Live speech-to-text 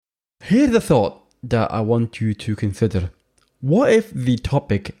Here's a thought that I want you to consider. What if the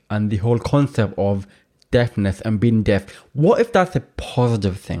topic and the whole concept of deafness and being deaf, what if that's a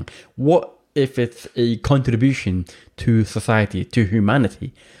positive thing? What if it's a contribution to society, to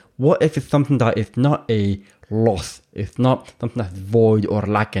humanity? What if it's something that is not a loss? It's not something that's void or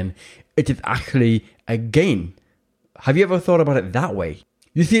lacking. It is actually a gain. Have you ever thought about it that way?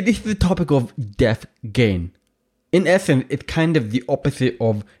 You see, this is the topic of deaf gain. In essence, it's kind of the opposite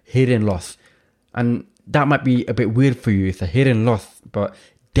of hearing loss. And that might be a bit weird for you. It's a hearing loss, but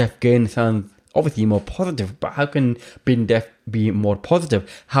deaf gain sounds obviously more positive. But how can being deaf be more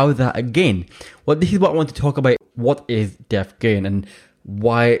positive? How is that a gain? Well, this is what I want to talk about. What is deaf gain and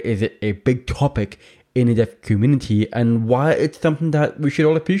why is it a big topic in the deaf community and why it's something that we should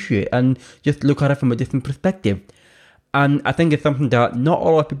all appreciate and just look at it from a different perspective. And I think it's something that not a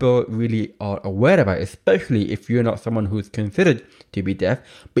lot of people really are aware about, especially if you're not someone who's considered to be deaf.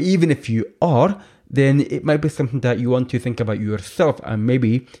 But even if you are, then it might be something that you want to think about yourself. And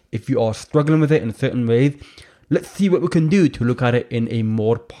maybe if you are struggling with it in certain ways, let's see what we can do to look at it in a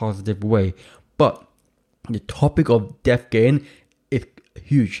more positive way. But the topic of deaf gain is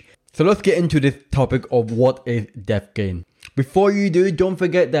huge. So let's get into this topic of what is deaf gain. Before you do, don't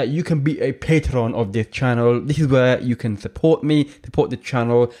forget that you can be a patron of this channel. This is where you can support me, support the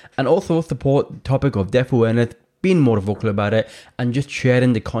channel, and also support the topic of deaf awareness, being more vocal about it, and just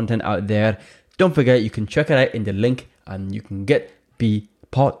sharing the content out there. Don't forget, you can check it out in the link, and you can be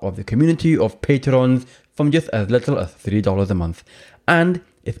part of the community of patrons from just as little as $3 a month. And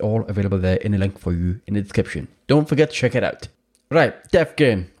it's all available there in the link for you in the description. Don't forget to check it out. Right, deaf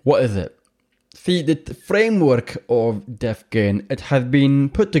gain, what is it? See, the framework of deaf gain, it has been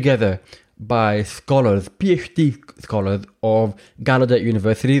put together by scholars, PhD scholars of Gallaudet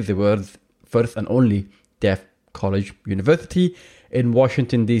University, the world's first and only deaf college university in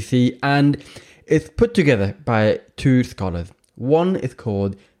Washington, D.C. And it's put together by two scholars. One is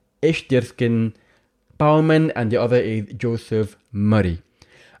called Ishdirkin Bauman and the other is Joseph Murray.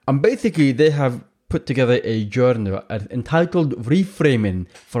 And basically they have put together a journal entitled Reframing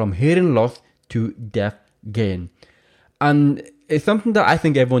from Hearing Loss to Deaf Gain. And it's something that I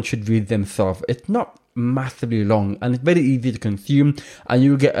think everyone should read themselves. It's not massively long and it's very easy to consume, and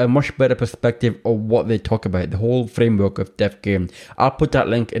you'll get a much better perspective of what they talk about, the whole framework of deaf gain. I'll put that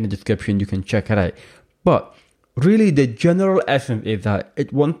link in the description, you can check it out. But really the general essence is that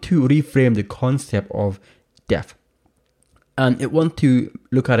it wants to reframe the concept of deaf. And it wants to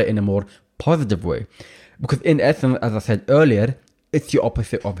look at it in a more positive way. Because in essence, as I said earlier, it's the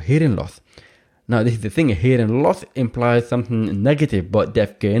opposite of hearing loss. Now, this is the thing, hearing loss implies something negative, but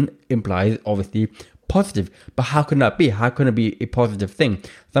deaf gain implies obviously positive. But how can that be? How can it be a positive thing?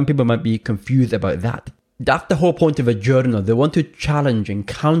 Some people might be confused about that. That's the whole point of a journal. They want to challenge and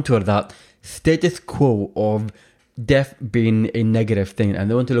counter that status quo of deaf being a negative thing, and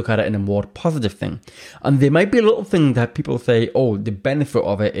they want to look at it in a more positive thing. And there might be a little thing that people say, oh, the benefit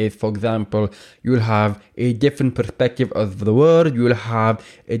of it is, for example, you'll have a different perspective of the world, you'll have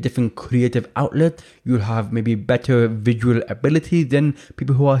a different creative outlet, you'll have maybe better visual ability than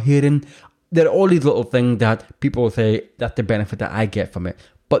people who are hearing. There are all these little things that people say that's the benefit that I get from it.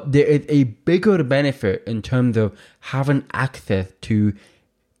 But there is a bigger benefit in terms of having access to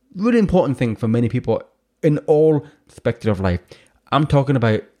really important things for many people in all spectrum of life. I'm talking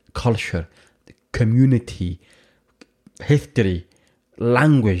about culture, community, history,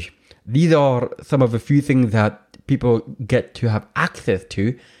 language. These are some of the few things that people get to have access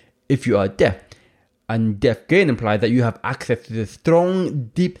to if you are deaf. And deaf gain implies that you have access to the strong,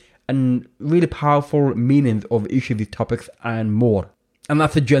 deep, and really powerful meanings of each of these topics and more. And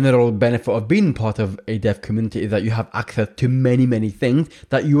that's the general benefit of being part of a deaf community, is that you have access to many, many things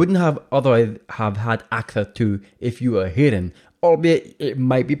that you wouldn't have otherwise have had access to if you were hearing. Albeit it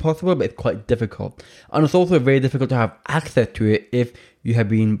might be possible, but it's quite difficult. And it's also very difficult to have access to it if you have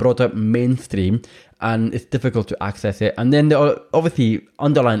been brought up mainstream and it's difficult to access it. And then there are obviously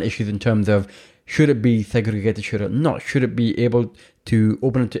underlying issues in terms of, should it be segregated, should it not? Should it be able to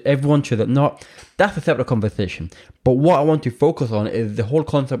open it to everyone, should it not? That's a separate conversation. But what I want to focus on is the whole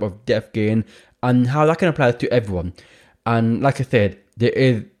concept of deaf gain and how that can apply to everyone. And like I said, there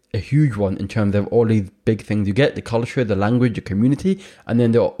is a huge one in terms of all these big things you get, the culture, the language, the community, and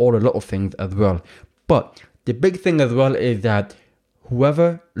then there are all the little things as well. But the big thing as well is that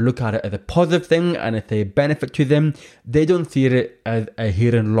whoever look at it as a positive thing and it's a benefit to them, they don't see it as a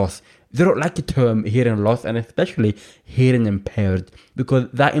hearing loss. They don't like the term hearing loss, and especially hearing impaired, because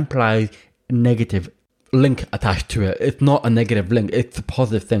that implies negative link attached to it. It's not a negative link, it's a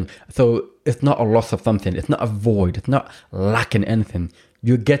positive thing. So it's not a loss of something, it's not a void, it's not lacking anything.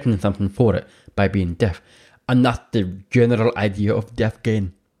 You're getting something for it by being deaf. And that's the general idea of deaf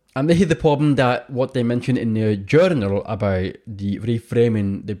gain. And this is the problem that what they mentioned in their journal about the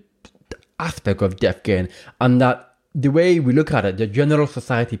reframing the aspect of deaf gain, and that the way we look at it, the general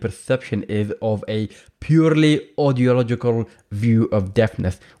society perception is of a purely audiological view of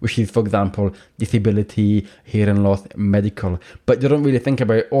deafness, which is, for example, disability, hearing loss, medical. But they don't really think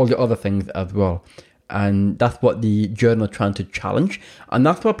about all the other things as well. And that's what the journal is trying to challenge. And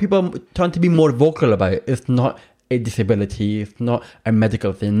that's what people are trying to be more vocal about. It's not a disability, it's not a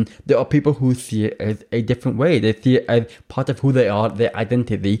medical thing. There are people who see it as a different way. They see it as part of who they are, their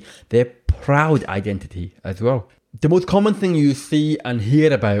identity, their proud identity as well. The most common thing you see and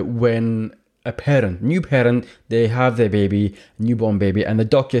hear about when a parent, new parent, they have their baby, newborn baby, and the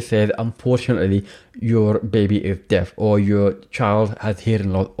doctor says, unfortunately, your baby is deaf, or your child has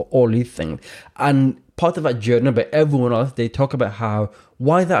hearing loss, or all these things. And part of that journal, but everyone else, they talk about how,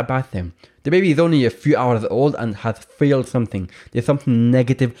 why is that a bad thing? The baby is only a few hours old and has failed something. There's something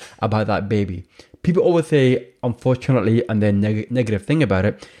negative about that baby. People always say, unfortunately, and then negative thing about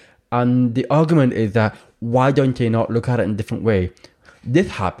it. And the argument is that, why don't they not look at it in a different way? This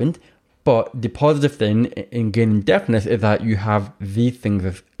happened, but the positive thing in gaining deafness is that you have these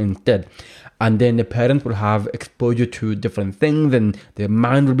things instead. And then the parents will have exposure to different things, and their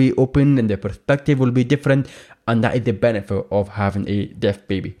mind will be open and their perspective will be different. And that is the benefit of having a deaf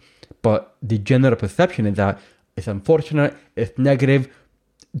baby. But the general perception is that it's unfortunate, it's negative,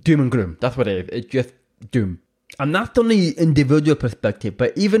 doom and gloom. That's what it is. It's just doom. And that's only individual perspective,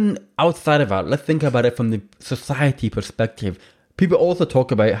 but even outside of that, let's think about it from the society perspective. People also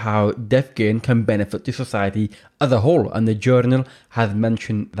talk about how deaf gain can benefit the society as a whole, and the journal has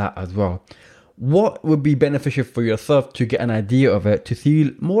mentioned that as well. What would be beneficial for yourself to get an idea of it, to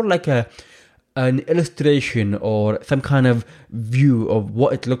see more like an illustration or some kind of view of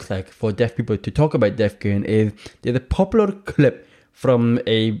what it looks like for deaf people to talk about deaf gain, is there's a popular clip from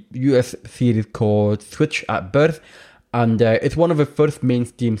a US series called Switch at Birth, and it's one of the first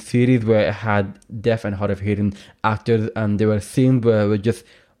mainstream series where it had deaf and hard of hearing actors, and there were scenes where it was just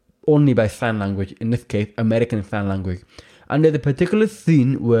only by sign language, in this case American Sign Language. And there's a particular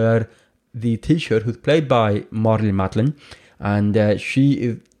scene where the teacher, who's played by Marlee Matlin, and she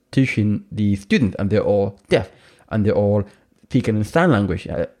is teaching the students, and they're all deaf and they're all speaking in sign language,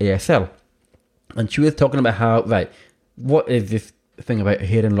 ASL. And she was talking about how, right, what is this thing about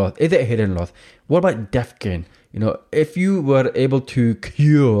hearing loss? Is it a hearing loss? What about deaf gain? You know, if you were able to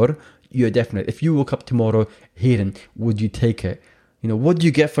cure your deafness, if you woke up tomorrow hearing, would you take it? You know, what do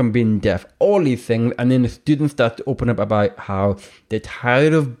you get from being deaf? All these things. And then the students start to open up about how they're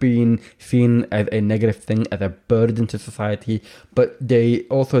tired of being seen as a negative thing, as a burden to society. But they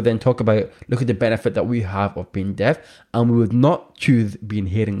also then talk about, look at the benefit that we have of being deaf, and we would not choose being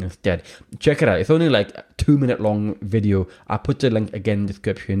hearing instead. Check it out. It's only like a 2-minute long video. I'll put the link again in the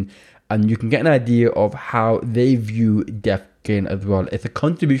description, and you can get an idea of how they view deaf gain as well. It's a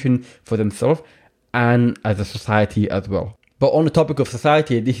contribution for themselves and as a society as well. But on the topic of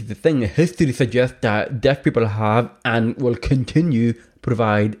society, this is the thing. History suggests that deaf people have and will continue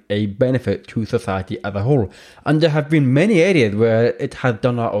provide a benefit to society as a whole. And there have been many areas where it has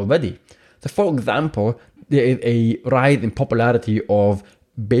done that already. So for example, there is a rise in popularity of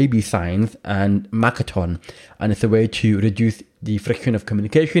baby signs and Makaton. And it's a way to reduce the friction of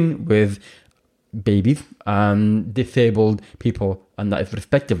communication with babies and disabled people, and that is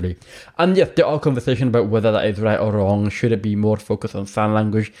respectively. And yes, there are conversations about whether that is right or wrong. Should it be more focused on sign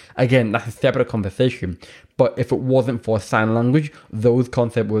language? Again, that's a separate conversation. But if it wasn't for sign language, those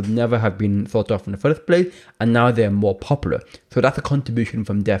concepts would never have been thought of in the first place, and now they're more popular. So that's a contribution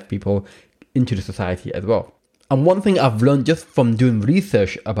from deaf people into the society as well. And one thing I've learned just from doing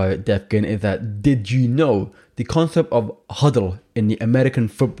research about deaf gain is that, did you know the concept of huddle in the American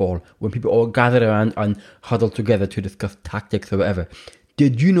football, when people all gather around and huddle together to discuss tactics or whatever,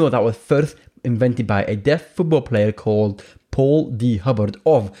 did you know that was first invented by a deaf football player called Paul D. Hubbard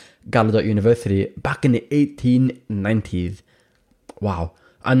of Gallaudet University back in the 1890s? Wow.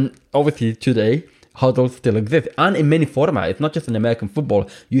 And obviously today, huddle still exists, and in many formats. It's not just in American football.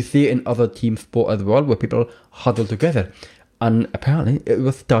 You see it in other team sport as well, where people huddle together. And apparently it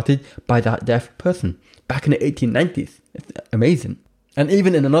was started by that deaf person back in the 1890s. It's amazing. And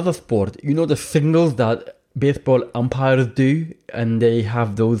even in another sport, you know the signals that baseball umpires do, and they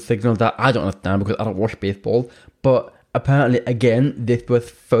have those signals that I don't understand because I don't watch baseball, but apparently again this was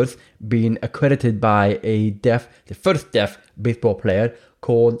first being accredited by the first deaf baseball player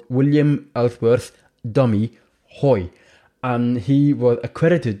called William Ellsworth Dummy Hoy, and he was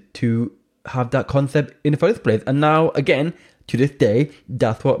accredited to have that concept in the first place. And now again to this day,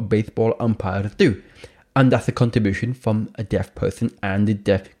 that's what baseball umpires do. And that's a contribution from a deaf person and the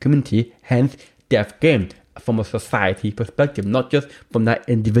deaf community, hence deaf game, from a society perspective, not just from that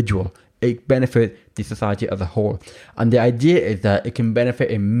individual. It benefits the society as a whole. And the idea is that it can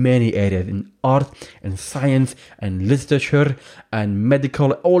benefit in many areas, in art, and science, and literature, and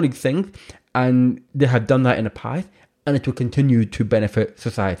medical, all these things. And they have done that in the past, and it will continue to benefit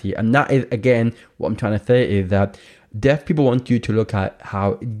society. And that is, again, what I'm trying to say is that deaf people want you to look at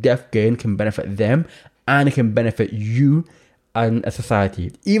how deaf gain can benefit them, and it can benefit you and a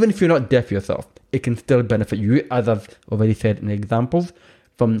society. Even if you're not deaf yourself, it can still benefit you, as I've already said in the examples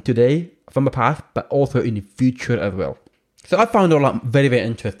from today, from the past, but also in the future as well. So I found all that very, very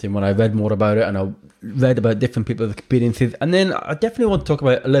interesting when I read more about it, and I read about different people's experiences. And then I definitely want to talk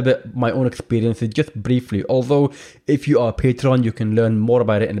about a little bit my own experiences, just briefly. Although if you are a Patreon, you can learn more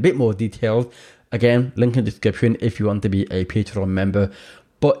about it in a bit more detail. Again, link in the description if you want to be a Patreon member.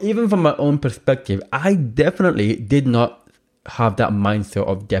 But even from my own perspective, I definitely did not have that mindset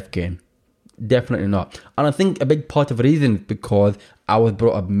of deaf gain. Definitely not. And I think a big part of the reason is because I was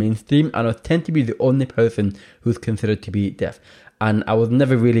brought up mainstream, and I tend to be the only person who's considered to be deaf. And I was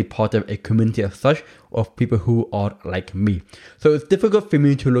never really part of a community as such of people who are like me. So it's difficult for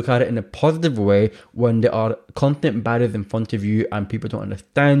me to look at it in a positive way when there are content barriers in front of you and people don't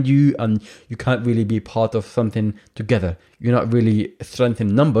understand you, and you can't really be part of something together. You're not really strength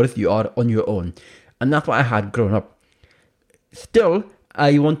in numbers, you are on your own. And that's what I had growing up. Still,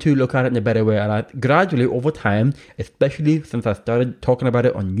 I want to look at it in a better way, and I gradually over time, especially since I started talking about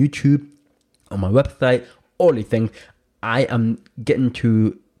it on YouTube, on my website, all these things, I am getting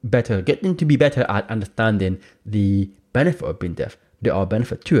to be better at understanding the benefit of being deaf. There are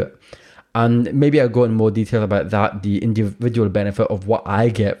benefits to it. And maybe I'll go in more detail about that, the individual benefit of what I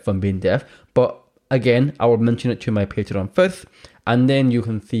get from being deaf. But again, I will mention it to my Patreon first, and then you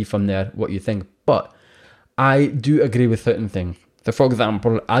can see from there what you think. But I do agree with certain things. So for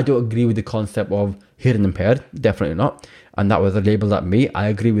example, I don't agree with the concept of hearing impaired, definitely not. And that was a label at me. I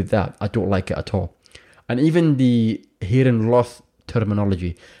agree with that. I don't like it at all. And even the hearing loss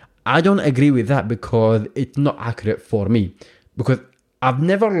terminology, I don't agree with that because it's not accurate for me. Because I've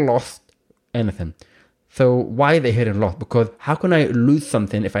never lost anything. So why the hearing loss? Because how can I lose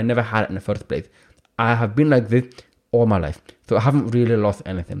something if I never had it in the first place? I have been like this all my life. So I haven't really lost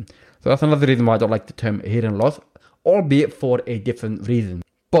anything. So that's another reason why I don't like the term hearing loss, albeit for a different reason.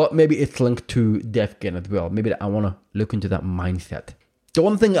 But maybe it's linked to deaf gain as well. Maybe I want to look into that mindset. The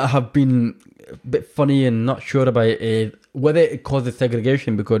one thing I have been a bit funny and not sure about is whether it causes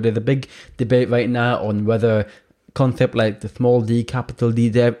segregation, because there's a big debate right now on whether concept like the small d, capital D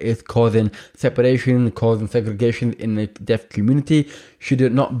deaf is causing separation, causing segregation in the deaf community. Should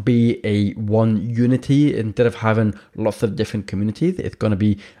it not be a one unity instead of having lots of different communities? It's going to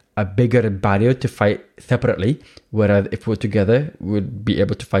be a bigger barrier to fight separately, whereas if we're together, we'll be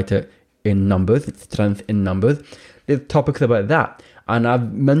able to fight it in numbers, strength in numbers. There's topics about that, and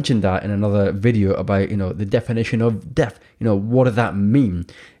I've mentioned that in another video about, the definition of deaf. What does that mean?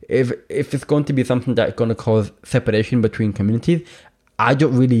 If it's going to be something that's going to cause separation between communities, I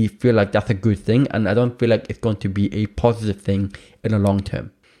don't really feel like that's a good thing, and I don't feel like it's going to be a positive thing in the long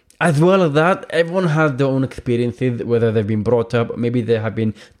term. As well as that, everyone has their own experiences, whether they've been brought up, maybe they have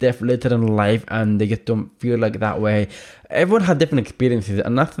been deaf later in life and they just don't feel like that way. Everyone has different experiences,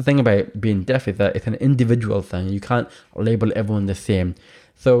 and that's the thing about being deaf, is that it's an individual thing. You can't label everyone the same.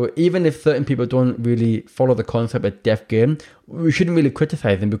 So even if certain people don't really follow the concept of deaf gain, we shouldn't really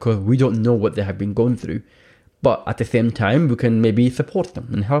criticize them because we don't know what they have been going through. But at the same time, we can maybe support them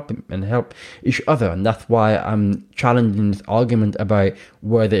and help each other. And that's why I'm challenging this argument about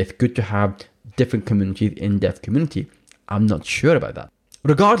whether it's good to have different communities in deaf community. I'm not sure about that.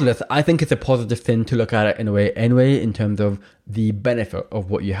 Regardless, I think it's a positive thing to look at it in a way anyway, in terms of the benefit of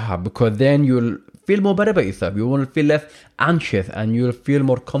what you have, because then you'll feel more better about yourself. You will feel less anxious and you'll feel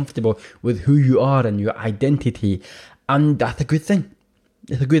more comfortable with who you are and your identity. And that's a good thing.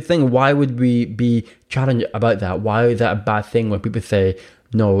 It's a good thing. Why would we be challenged about that? Why is that a bad thing when people say,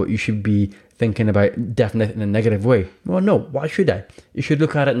 no, you should be thinking about deafness in a negative way? Well, no, why should I? You should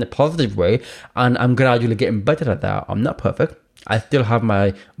look at it in a positive way, and I'm gradually getting better at that. I'm not perfect. I still have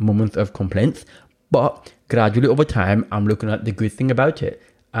my moments of complaints, but gradually over time, I'm looking at the good thing about it.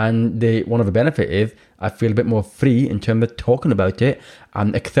 And one of the benefits is I feel a bit more free in terms of talking about it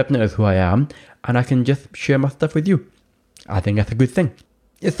and accepting it as who I am, and I can just share my stuff with you. I think that's a good thing.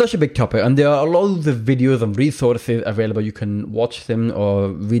 It's such a big topic, and there are loads of videos and resources available. You can watch them or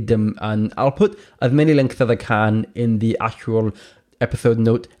read them, and I'll put as many links as I can in the actual episode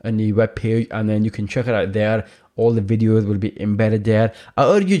note on the webpage, and then you can check it out there All the videos will be embedded there. I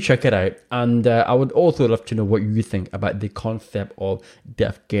urge you to check it out. And I would also love to know what you think about the concept of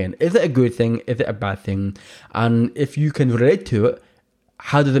deaf gain. Is it a good thing? Is it a bad thing? And if you can relate to it,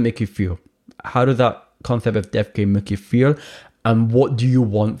 how does it make you feel? How does that concept of deaf gain make you feel? And what do you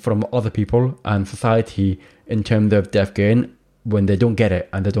want from other people and society in terms of deaf gain when they don't get it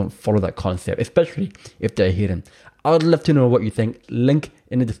and they don't follow that concept, especially if they're hearing? I'd love to know what you think. Link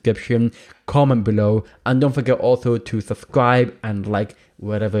in the description, comment below, and don't forget also to subscribe and like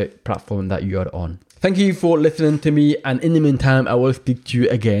whatever platform that you are on. Thank you for listening to me, and in the meantime, I will speak to you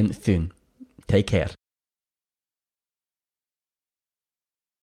again soon. Take care.